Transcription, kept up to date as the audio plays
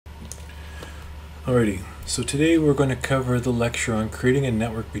Alrighty, so today we're going to cover the lecture on creating a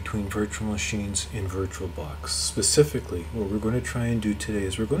network between virtual machines in VirtualBox. Specifically, what we're going to try and do today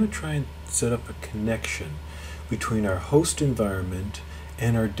is we're going to try and set up a connection between our host environment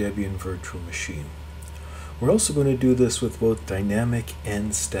and our Debian virtual machine. We're also going to do this with both dynamic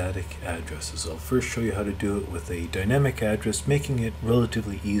and static addresses. I'll first show you how to do it with a dynamic address, making it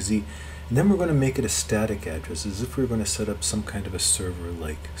relatively easy, and then we're going to make it a static address as if we were going to set up some kind of a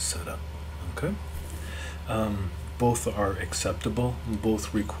server-like setup. Okay? Both are acceptable,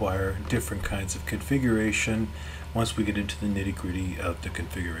 both require different kinds of configuration once we get into the nitty-gritty of the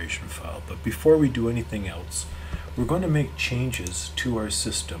configuration file. But before we do anything else, we're going to make changes to our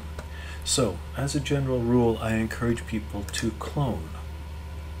system. So, as a general rule, I encourage people to clone.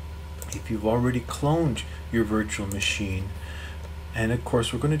 If you've already cloned your virtual machine, and of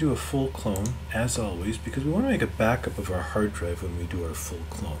course we're going to do a full clone, as always, because we want to make a backup of our hard drive when we do our full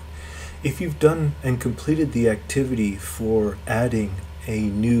clone. If you've done and completed the activity for adding a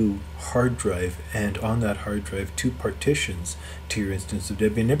new hard drive, and on that hard drive 2 partitions to your instance of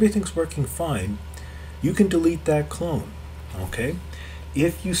Debian, and everything's working fine, you can delete that clone. Okay?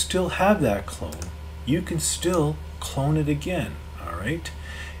 If you still have that clone, you can still clone it again. Alright?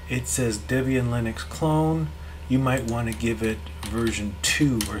 It says Debian Linux clone. You might want to give it version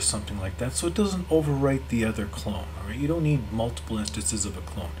 2 or something like that so it doesn't overwrite the other clone. Alright? You don't need multiple instances of a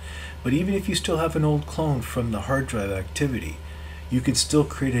clone. But even if you still have an old clone from the hard drive activity, you can still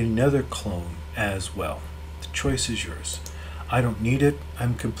create another clone as well. The choice is yours. I don't need it.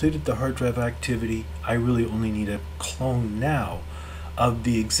 I've completed the hard drive activity. I really only need a clone now of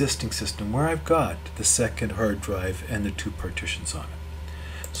the existing system where I've got the second hard drive and the 2 partitions on it.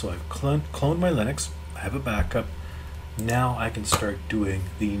 So I've cloned my Linux. I have a backup. Now I can start doing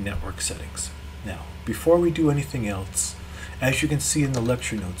the network settings. Now, before we do anything else, as you can see in the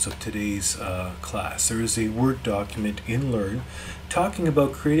lecture notes of today's class, there is a Word document in Learn talking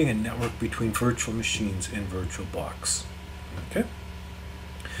about creating a network between virtual machines in VirtualBox. Okay?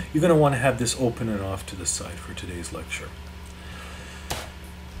 You're going to want to have this open and off to the side for today's lecture.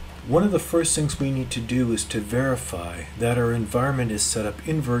 One of the first things we need to do is to verify that our environment is set up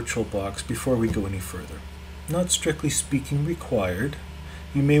in VirtualBox before we go any further. Not strictly speaking required.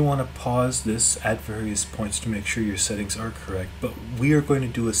 You may want to pause this at various points to make sure your settings are correct, but we are going to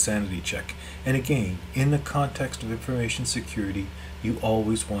do a sanity check. And again, in the context of information security, you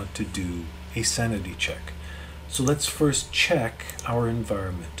always want to do a sanity check. So let's first check our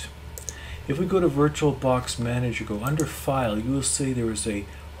environment. If we go to VirtualBox Manager, go under File, you will see there is a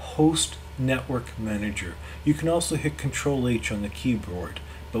Host Network Manager. You can also hit Control-H on the keyboard,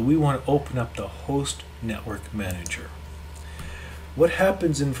 but we want to open up the Host Network Manager. What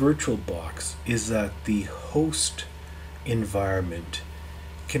happens in VirtualBox is that the host environment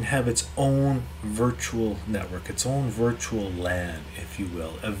can have its own virtual network, its own virtual LAN, if you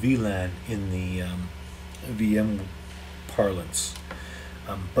will, a VLAN in the VM parlance.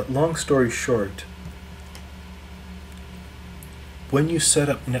 But long story short, when you set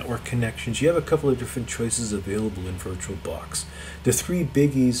up network connections, you have a couple of different choices available in VirtualBox. The 3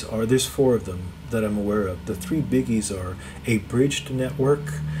 biggies are, there's 4 of them that I'm aware of. The 3 biggies are a bridged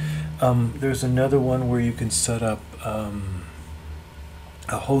network. There's another one where you can set up a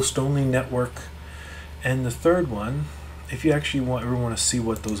host-only network. And the third one, if you actually ever want to see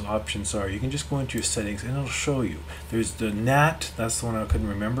what those options are, you can just go into your settings and it'll show you. There's the NAT, that's the one I couldn't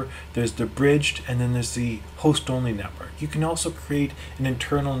remember. There's the bridged, and then there's the host-only network. You can also create an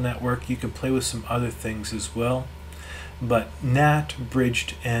internal network. You can play with some other things as well. But NAT,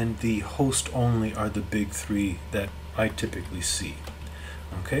 bridged, and the host-only are the big 3 that I typically see.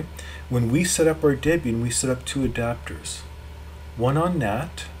 Okay? When we set up our Debian, we set up 2 adapters. One on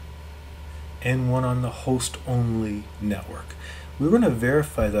NAT, and one on the host-only network. We're going to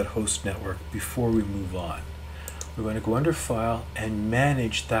verify that host network before we move on. We're going to go under File and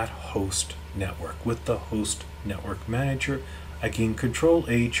manage that host network with the Host Network Manager. Again,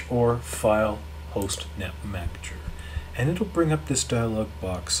 Control-H or File Host Net Manager. And it'll bring up this dialog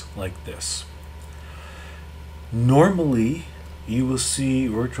box like this. Normally, you will see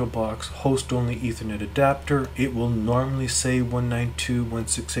VirtualBox host-only Ethernet adapter. It will normally say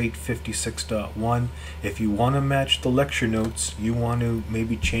 192.168.56.1. If you want to match the lecture notes, you want to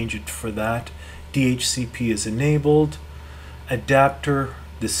maybe change it for that. DHCP is enabled. Adapter,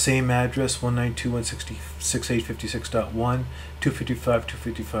 the same address, 192.168.56.1,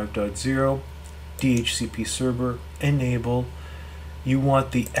 255.255.0. DHCP server, enable. You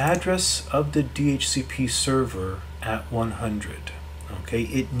want the address of the DHCP server at 100. Okay,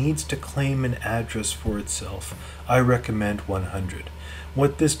 it needs to claim an address for itself. I recommend 100.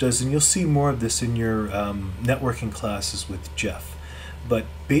 What this does, and you'll see more of this in your networking classes with Jeff, but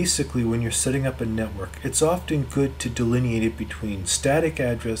basically when you're setting up a network, it's often good to delineate it between static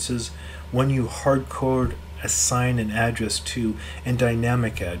addresses, when you hardcode assign an address to, and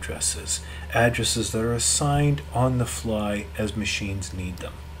dynamic addresses, addresses that are assigned on the fly as machines need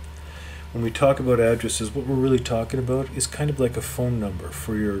them. When we talk about addresses, what we're really talking about is kind of like a phone number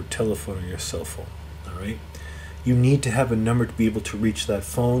for your telephone or your cell phone. All right? You need to have a number to be able to reach that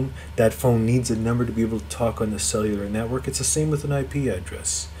phone. That phone needs a number to be able to talk on the cellular network. It's the same with an IP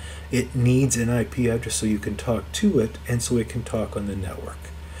address. It needs an IP address so you can talk to it and so it can talk on the network.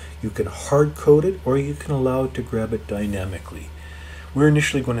 You can hard code it or you can allow it to grab it dynamically. We're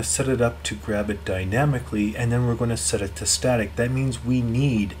initially going to set it up to grab it dynamically, and then we're going to set it to static. That means we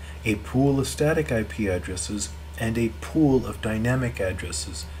need a pool of static IP addresses and a pool of dynamic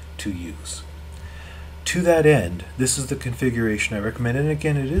addresses to use. To that end, this is the configuration I recommend, and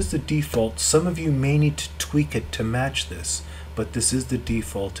again, it is the default. Some of you may need to tweak it to match this, but this is the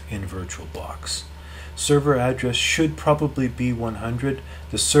default in VirtualBox. Server address should probably be 100.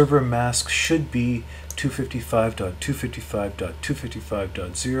 The server mask should be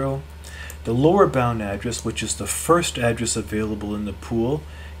 255.255.255.0. The lower bound address, which is the first address available in the pool,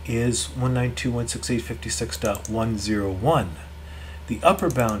 is 192.168.56.101. The upper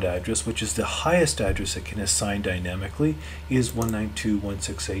bound address, which is the highest address it can assign dynamically, is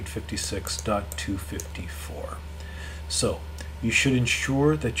 192.168.56.254. So you should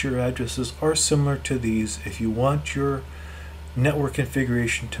ensure that your addresses are similar to these if you want your network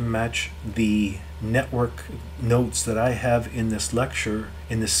configuration to match the network notes that I have in this lecture,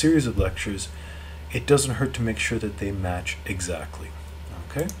 in this series of lectures. It doesn't hurt to make sure that they match exactly.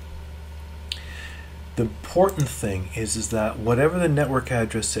 Okay? The important thing is that whatever the network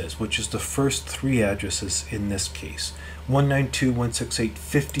address is, which is the first three addresses in this case,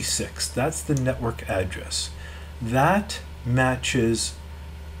 192.168.56, that's the network address. That matches,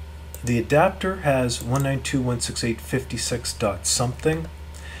 the adapter has 192.168.56 dot something.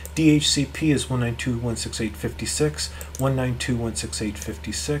 DHCP is 192.168.56,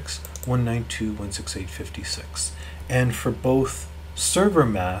 192.168.56, 192.168.56. And for both server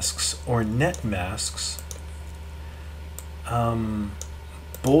masks or net masks,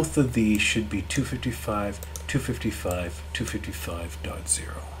 both of these should be 255, 255,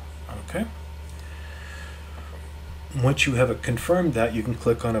 255.0. Okay? Once you have confirmed that, you can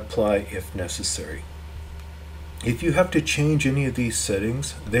click on Apply if necessary. If you have to change any of these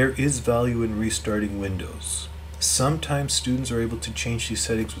settings, there is value in restarting Windows. Sometimes students are able to change these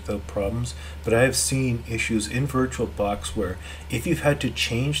settings without problems, but I have seen issues in VirtualBox where if you've had to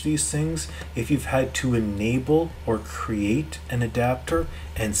change these things, if you've had to enable or create an adapter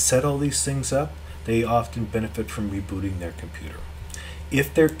and set all these things up, they often benefit from rebooting their computer.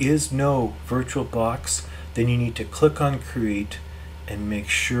 If there is no VirtualBox, then you need to click on Create and make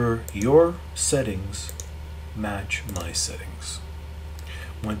sure your settings match my settings.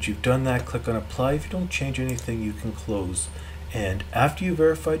 Once you've done that, click on Apply. If you don't change anything, you can close. And after you've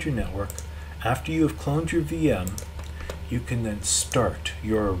verified your network, after you have cloned your VM, you can then start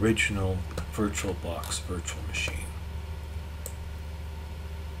your original VirtualBox virtual machine.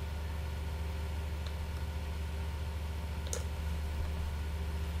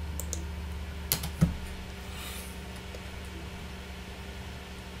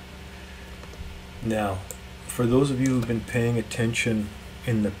 Now, for those of you who've been paying attention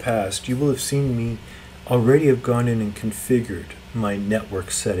in the past, you will have seen me already have gone in and configured my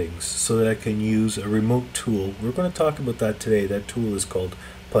network settings so that I can use a remote tool. We're going to talk about that today. That tool is called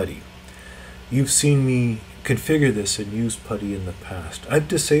Putty. You've seen me configure this and use Putty in the past. I've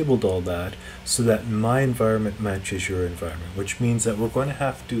disabled all that so that my environment matches your environment, which means that we're going to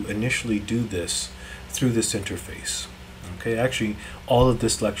have to initially do this through this interface. Okay, actually, all of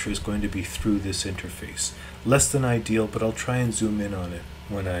this lecture is going to be through this interface. Less than ideal, but I'll try and zoom in on it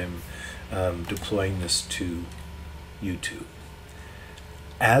when I'm deploying this to YouTube.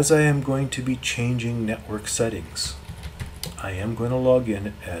 As I am going to be changing network settings, I am going to log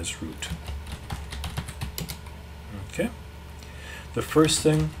in as root. Okay. The first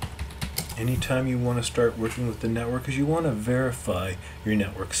thing, anytime you want to start working with the network, is you want to verify your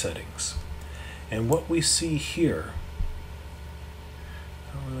network settings. And what we see here,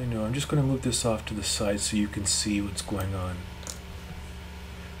 I don't really know. I'm just going to move this off to the side so you can see what's going on.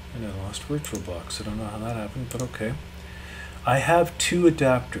 And I lost VirtualBox. I don't know how that happened, but okay. I have two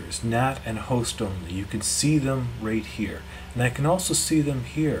adapters, NAT and host only. You can see them right here. And I can also see them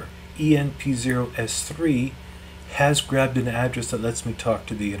here. ENP0S3 has grabbed an address that lets me talk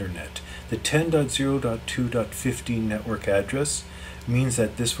to the internet. The 10.0.2.15 network address means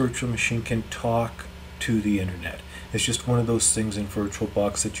that this virtual machine can talk to the internet. It's just one of those things in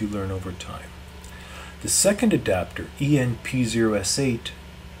VirtualBox that you learn over time. The second adapter, ENP0S8,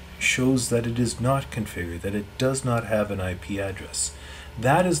 shows that it is not configured, that it does not have an IP address.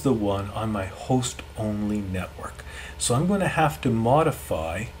 That is the one on my host-only network. So I'm going to have to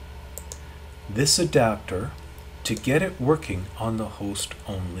modify this adapter to get it working on the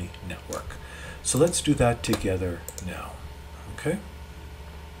host-only network. So let's do that together now. Okay?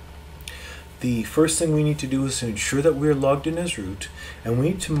 The first thing we need to do is to ensure that we're logged in as root, and we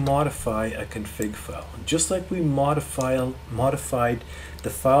need to modify a config file. Just like we modified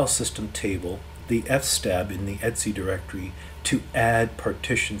the file system table, the fstab in the etc directory, to add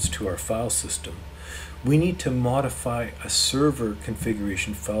partitions to our file system, we need to modify a server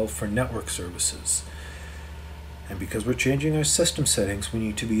configuration file for network services. And because we're changing our system settings, we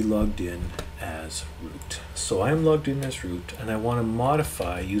need to be logged in as root. So I'm logged in as root, and I want to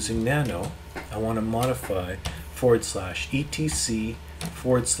modify using nano. I want to modify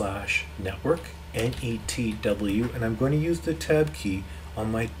 /etc/network, NETW, and I'm going to use the tab key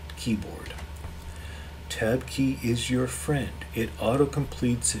on my keyboard. Tab key is your friend. It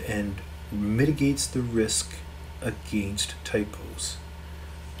auto-completes and mitigates the risk against typos.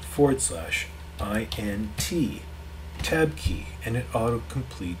 /INT, tab key, and it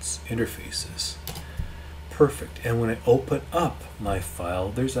auto-completes interfaces. Perfect. And when I open up my file,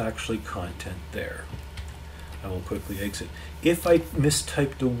 there's actually content there. I will quickly exit. If I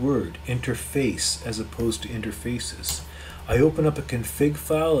mistype the word interface as opposed to interfaces, I open up a config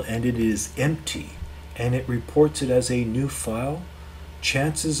file and it is empty, and it reports it as a new file.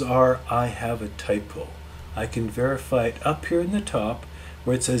 Chances are I have a typo. I can verify it up here in the top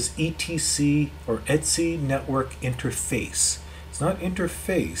where it says ETC or etc network interface. It's not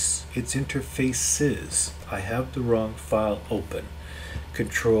interface, it's interfaces. I have the wrong file open.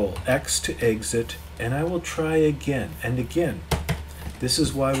 Control X to exit, and I will try again and again. This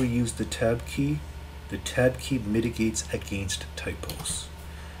is why we use the tab key. The tab key mitigates against typos.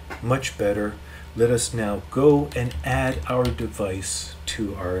 Much better. Let us now go and add our device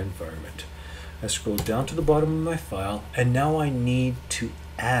to our environment. I scroll down to the bottom of my file, and now I need to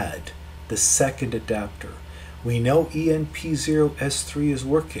add the second adapter. We know ENP0S3 is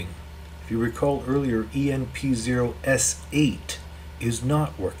working. If you recall earlier, ENP0S8 is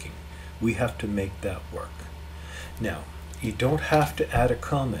not working. We have to make that work. Now, you don't have to add a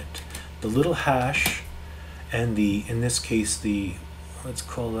comment. The little hash and in this case, let's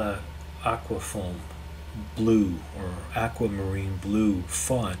call that aquafoam blue or aquamarine blue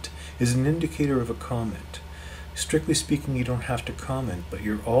font is an indicator of a comment. Strictly speaking, you don't have to comment, but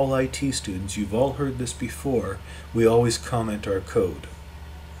you're all IT students. You've all heard this before. We always comment our code.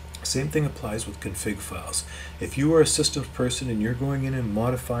 Same thing applies with config files. If you are a systems person and you're going in and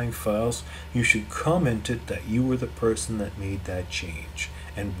modifying files, you should comment it that you were the person that made that change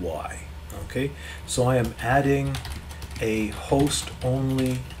and why. Okay, so I am adding a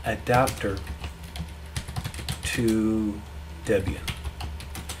host-only adapter to Debian,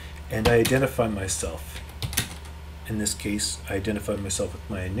 and I identify myself. In this case, I identify myself with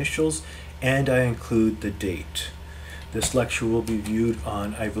my initials, and I include the date. This lecture will be viewed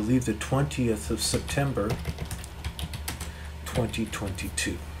on, I believe, the 20th of September,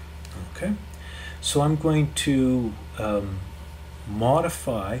 2022. Okay, so I'm going to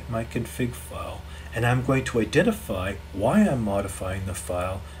modify my config file, and I'm going to identify why I'm modifying the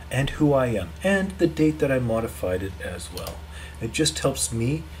file and who I am, and the date that I modified it as well. It just helps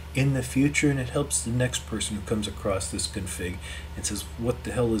me in the future, and it helps the next person who comes across this config and says, what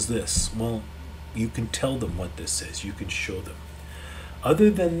the hell is this? Well, you can tell them what this is. You can show them. Other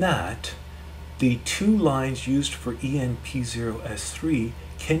than that, the two lines used for ENP0S3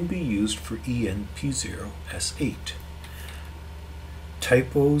 can be used for ENP0S8.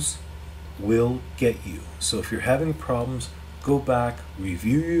 Typos will get you. So if you're having problems, go back,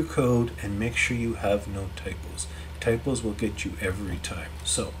 review your code, and make sure you have no typos. Typos will get you every time.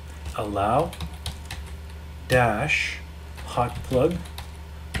 So allow dash hot plug.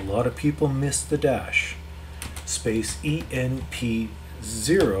 A lot of people miss the dash. Space ENP0S8.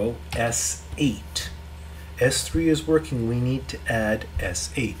 S3 is working. We need to add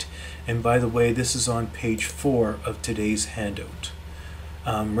S8. And by the way, this is on page 4 of today's handout.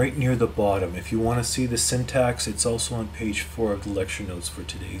 Right near the bottom. If you want to see the syntax, it's also on page 4 of the lecture notes for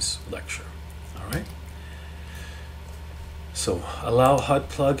today's lecture. All right. So allow hot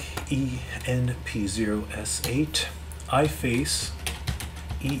plug ENP0S8. iFace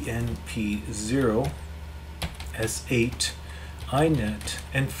ENP0 S8 iNet,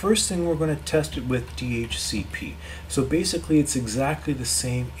 and first thing we're going to test it with DHCP. So basically it's exactly the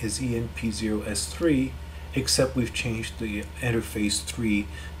same as ENP0S3, except we've changed the interface 3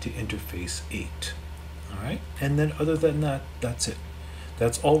 to interface 8. Alright, and then other than that, that's it.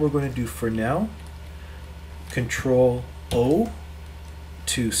 That's all we're going to do for now. Control O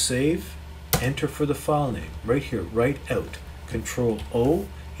to save, enter for the file name. Right here, write out. Control O,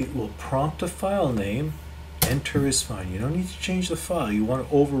 it will prompt a file name. Enter is fine. You don't need to change the file. You want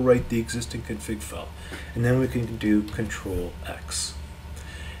to overwrite the existing config file. And then we can do Control X.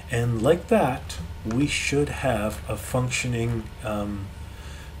 And like that, we should have a functioning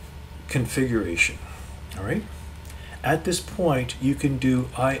configuration. All right. At this point, you can do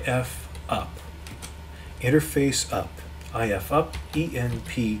IF up, interface up, IF up,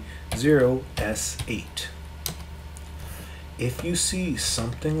 ENP0S8. If you see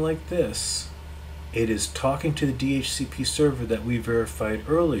something like this, it is talking to the DHCP server that we verified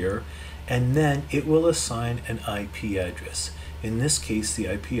earlier, and then it will assign an IP address. In this case, the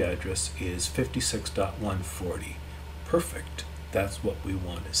IP address is 56.140. Perfect. That's what we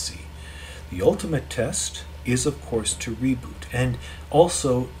want to see. The ultimate test is, of course, to reboot. And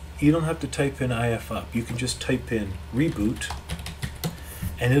also, you don't have to type in IF up. You can just type in reboot,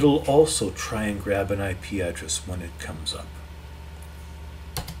 and it'll also try and grab an IP address when it comes up.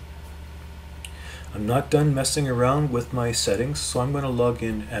 I'm not done messing around with my settings, so I'm going to log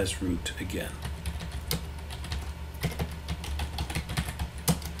in as root again.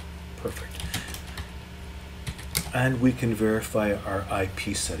 Perfect. And we can verify our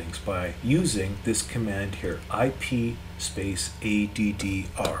IP settings by using this command here, IP space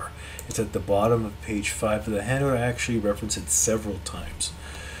ADDR. It's at the bottom of page 5 of the handout. I actually reference it several times.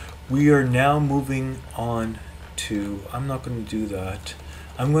 We are now moving on to, I'm not going to do that.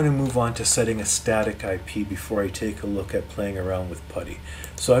 I'm going to move on to setting a static IP before I take a look at playing around with putty.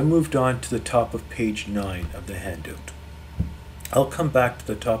 So I moved on to the top of page 9 of the handout. I'll come back to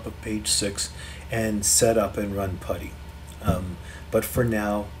the top of page 6 and set up and run putty. But for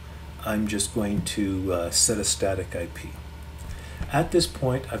now, I'm just going to set a static IP. At this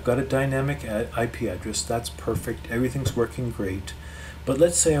point, I've got a dynamic IP address. That's perfect. Everything's working great. But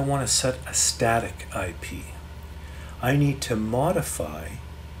let's say I want to set a static IP. I need to modify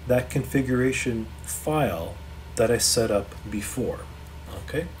that configuration file that I set up before.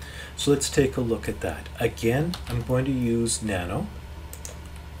 Okay, so let's take a look at that. Again, I'm going to use nano,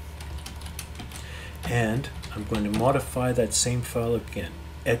 and I'm going to modify that same file again.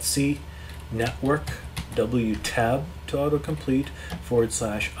 Etsy network wtab to autocomplete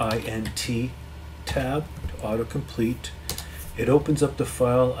 /int tab to autocomplete. It opens up the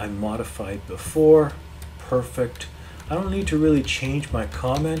file I modified before. Perfect. I don't need to really change my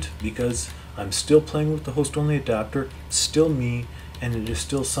comment because I'm still playing with the host-only adapter. It's still me, and it is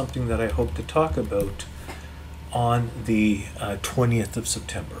still something that I hope to talk about on the 20th of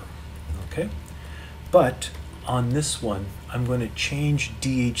September. Okay? But on this one, I'm going to change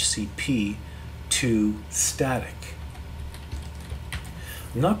DHCP to static.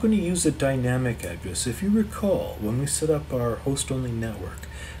 I'm not going to use a dynamic address. If you recall, when we set up our host-only network,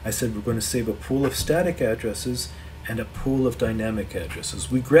 I said we're going to save a pool of static addresses and a pool of dynamic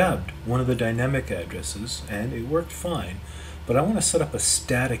addresses. We grabbed one of the dynamic addresses and it worked fine, but I want to set up a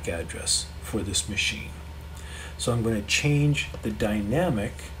static address for this machine. So I'm going to change the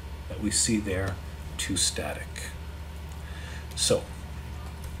dynamic that we see there to static. So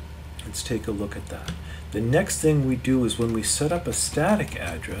let's take a look at that. The next thing we do is when we set up a static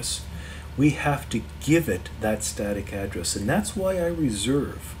address, we have to give it that static address, and that's why I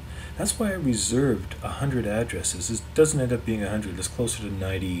reserved 100 addresses. It doesn't end up being 100, it's closer to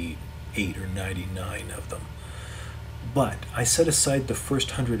 98 or 99 of them. But I set aside the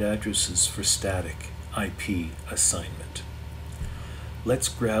first 100 addresses for static IP assignment. Let's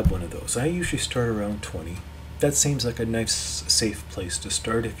grab one of those. I usually start around 20. That seems like a nice, safe place to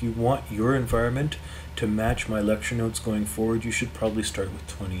start. If you want your environment to match my lecture notes going forward, you should probably start with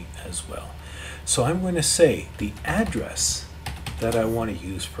 20 as well. So I'm going to say the address that I want to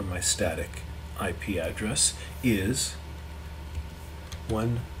use for my static IP address is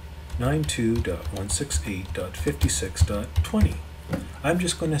 192.168.56.20. I'm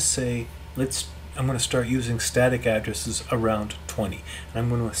just going to say, I'm going to start using static addresses around 20, and I'm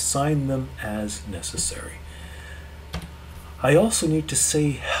going to assign them as necessary. I also need to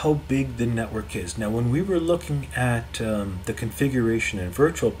say how big the network is. Now, when we were looking at the configuration in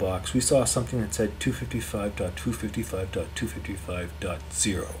VirtualBox, we saw something that said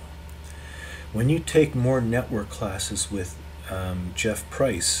 255.255.255.0. When you take more network classes with Jeff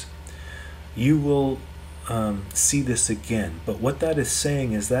Price, you will see this again, but what that is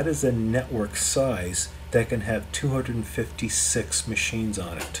saying is that is a network size that can have 256 machines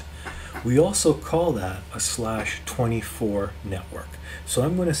on it. We also call that a /24 network. So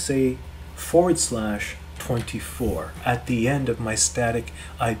I'm going to say /24 at the end of my static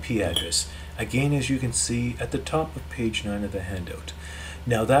IP address. Again, as you can see at the top of page 9 of the handout.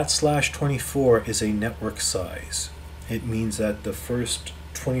 Now that /24 is a network size. It means that the first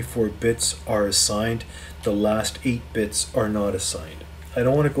 24 bits are assigned, the last 8 bits are not assigned. I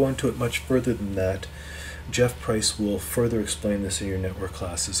don't want to go into it much further than that. Jeff Price will further explain this in your network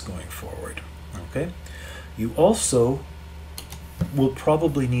classes going forward. Okay? You also will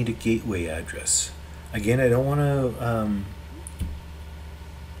probably need a gateway address. Again, I don't want to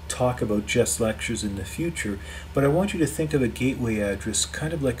talk about Jeff's lectures in the future, but I want you to think of a gateway address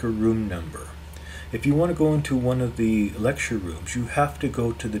kind of like a room number. If you want to go into one of the lecture rooms, you have to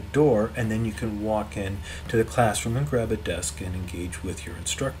go to the door and then you can walk in to the classroom and grab a desk and engage with your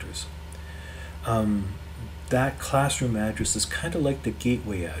instructors. That classroom address is kind of like the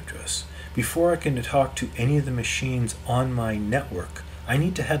gateway address. Before I can talk to any of the machines on my network, I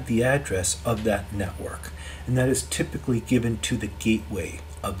need to have the address of that network, and that is typically given to the gateway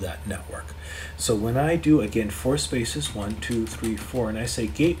of that network. So when I do, again, 4 spaces, 1, 2, 3, 4, and I say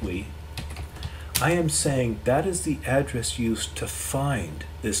gateway, I am saying that is the address used to find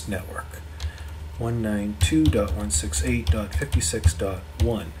this network,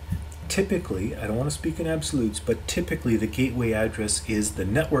 192.168.56.1. Typically, I don't want to speak in absolutes, but typically the gateway address is the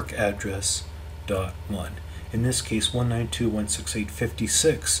network address .1. In this case,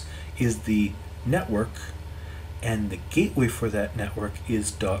 192.168.56 is the network, and the gateway for that network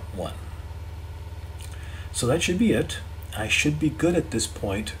is .1. So that should be it. I should be good at this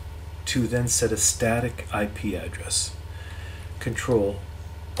point to then set a static IP address. Control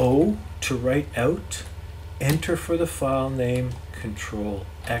O to write out, Enter for the file name, Control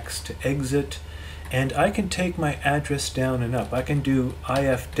X to exit, and I can take my address down and up. I can do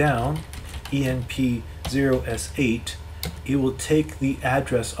IF down, ENP0S8. It will take the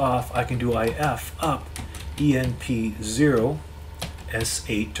address off. I can do IF up,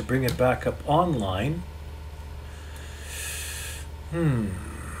 ENP0S8 to bring it back up online.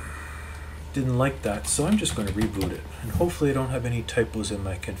 Didn't like that, so I'm just going to reboot it, and hopefully I don't have any typos in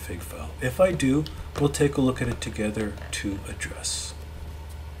my config file. If I do, we'll take a look at it together to address.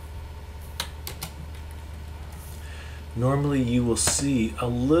 Normally you will see a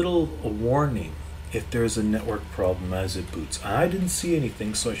little warning if there's a network problem as it boots. I didn't see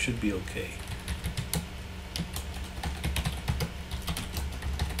anything, so I should be okay.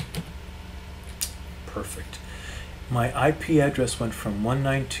 Perfect. My IP address went from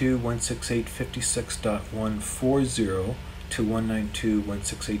 192.168.56.140 to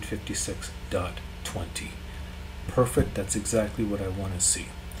 192.168.56.20. Perfect, that's exactly what I want to see.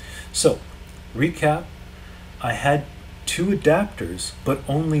 So, recap, I had 2 adapters, but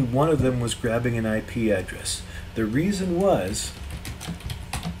only one of them was grabbing an IP address. The reason was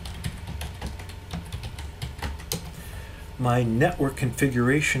my network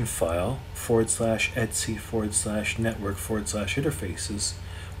configuration file /etc/network/interfaces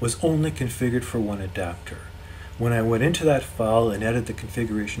was only configured for one adapter. When I went into that file and added the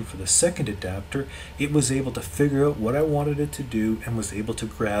configuration for the second adapter, it was able to figure out what I wanted it to do and was able to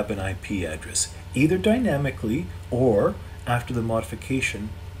grab an IP address, either dynamically or, after the modification,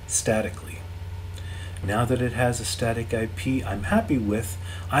 statically. Now that it has a static IP I'm happy with,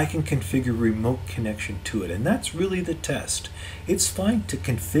 I can configure remote connection to it, and that's really the test. It's fine to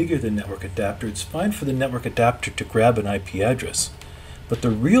configure the network adapter, it's fine for the network adapter to grab an IP address, but the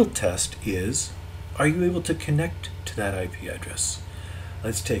real test is, are you able to connect to that IP address?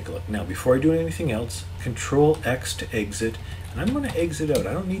 Let's take a look. Now, before I do anything else, Control X to exit, and I'm going to exit out.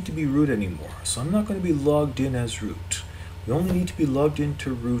 I don't need to be root anymore, so I'm not going to be logged in as root. We only need to be logged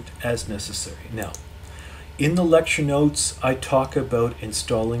into root as necessary. Now, in the lecture notes, I talk about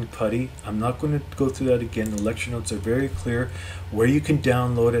installing putty. I'm not going to go through that again. The lecture notes are very clear where you can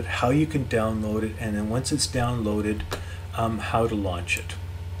download it, how you can download it, and then once it's downloaded, how to launch it.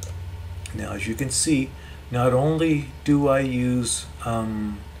 Now, as you can see, not only do I use,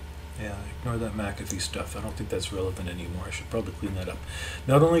 ignore that McAfee stuff. I don't think that's relevant anymore. I should probably clean that up.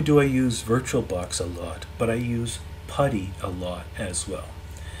 Not only do I use VirtualBox a lot, but I use putty a lot as well.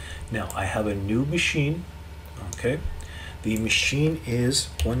 Now, I have a new machine. Okay, the machine is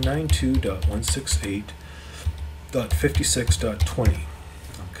 192.168.56.20.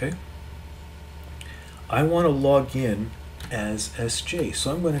 Okay, I want to log in as SJ,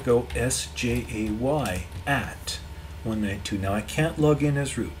 so I'm going to go SJAY at 192. Now I can't log in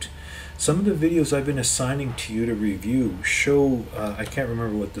as root, Some of the videos I've been assigning to you to review show, I can't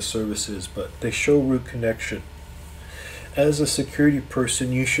remember what the service is, but they show root connection. As a security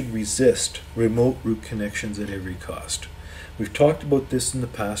person, you should resist remote root connections at every cost. We've talked about this in the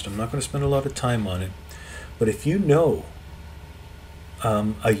past. I'm not going to spend a lot of time on it, but if you know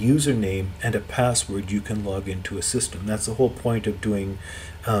a username and a password, you can log into a system. That's the whole point of doing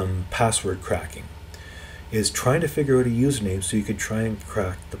password cracking, is trying to figure out a username so you can try and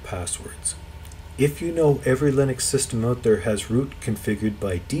crack the passwords. If you know every Linux system out there has root configured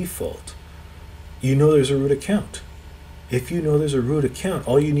by default, you know there's a root account. If you know there's a root account,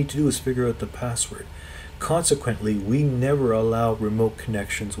 all you need to do is figure out the password. Consequently, we never allow remote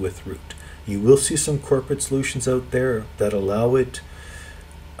connections with root. You will see some corporate solutions out there that allow it.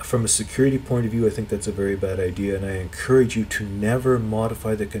 From a security point of view, I think that's a very bad idea, and I encourage you to never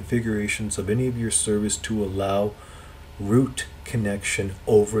modify the configurations of any of your servers to allow root connection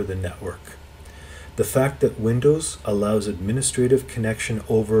over the network. The fact that Windows allows administrative connection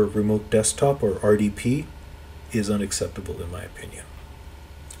over remote desktop or RDP is unacceptable in my opinion.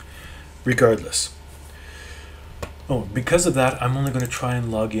 Regardless. Oh, because of that, I'm only going to try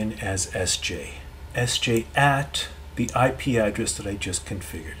and log in as SJ. SJ at the IP address that I just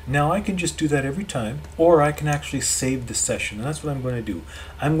configured. Now I can just do that every time, or I can actually save the session, and that's what I'm going to do.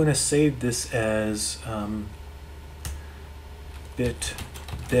 I'm going to save this as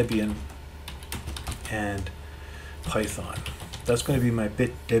Debian and Python. That's going to be my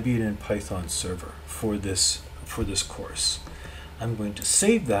Debian and Python server for this course. I'm going to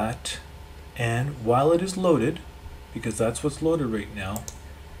save that, and while it is loaded, because that's what's loaded right now,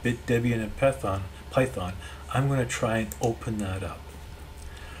 Debian and Python, I'm going to try and open that up.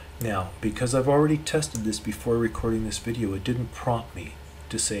 Now, because I've already tested this before recording this video, it didn't prompt me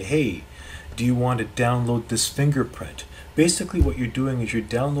to say, hey, do you want to download this fingerprint? Basically what you're doing is you're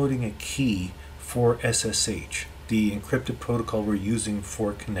downloading a key for SSH, the encrypted protocol we're using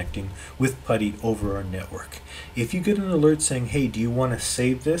for connecting with putty over our network. If you get an alert saying, hey, do you want to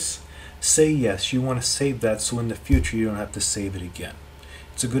save this? Say yes, you want to save that so in the future you don't have to save it again.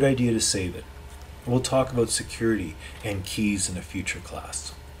 It's a good idea to save it. We'll talk about security and keys in a future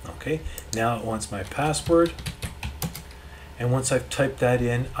class. Okay, now it wants my password, and once I've typed that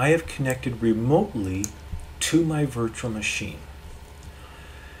in, I have connected remotely to my virtual machine.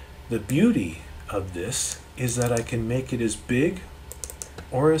 The beauty of this is that I can make it as big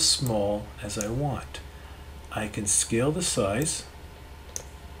or as small as I want. I can scale the size,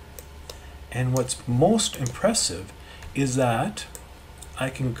 and what's most impressive is that I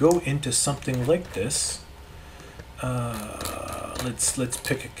can go into something like this. Let's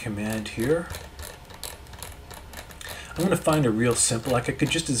pick a command here. I'm going to find a real simple, like I could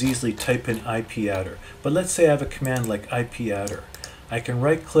just as easily type in ipadder, but let's say I have a command like ipadder. I can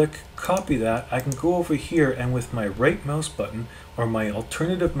right click, copy that, I can go over here, and with my right mouse button or my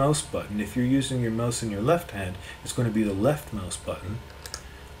alternative mouse button, if you're using your mouse in your left hand, it's going to be the left mouse button,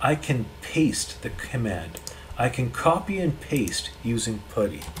 I can paste the command. I can copy and paste using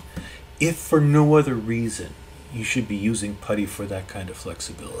putty. If for no other reason, you should be using putty for that kind of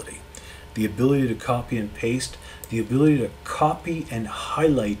flexibility. The ability to copy and paste, the ability to copy and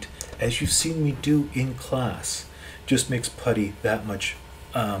highlight, as you've seen me do in class, just makes putty that much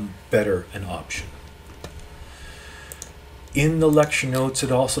better an option. In the lecture notes,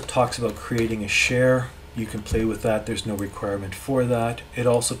 it also talks about creating a share. You can play with that. There's no requirement for that. It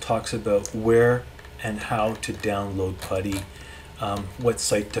also talks about where and how to download putty, what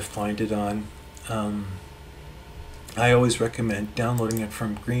site to find it on. I always recommend downloading it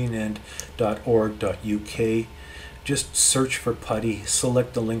from greenend.org.uk. Just search for putty,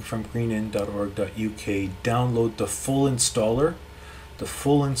 select the link from greenend.org.uk, download the full installer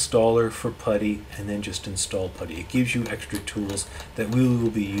for putty, and then just install putty. It gives you extra tools that we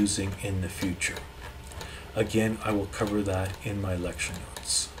will be using in the future. Again, I will cover that in my lecture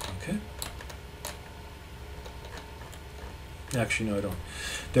notes. Okay? Actually, no, I don't.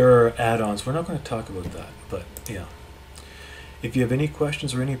 There are add-ons. We're not going to talk about that, but yeah. If you have any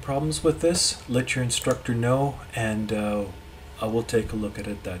questions or any problems with this, let your instructor know, and I will take a look at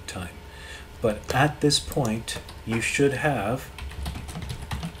it at that time. But at this point, you should have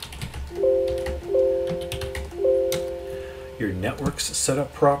your networks set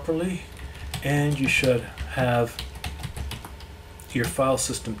up properly, and you should have your file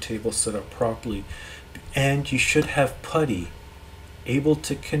system table set up properly, and you should have putty able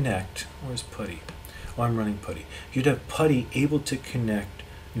to connect. Where's putty? Oh, I'm running putty. You'd have putty able to connect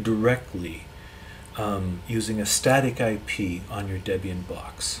directly using a static IP on your Debian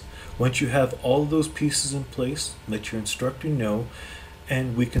box. Once you have all of those pieces in place, let your instructor know,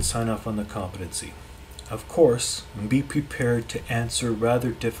 and we can sign off on the competency. Of course, be prepared to answer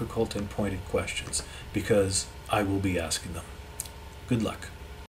rather difficult and pointed questions, because I will be asking them. Good luck.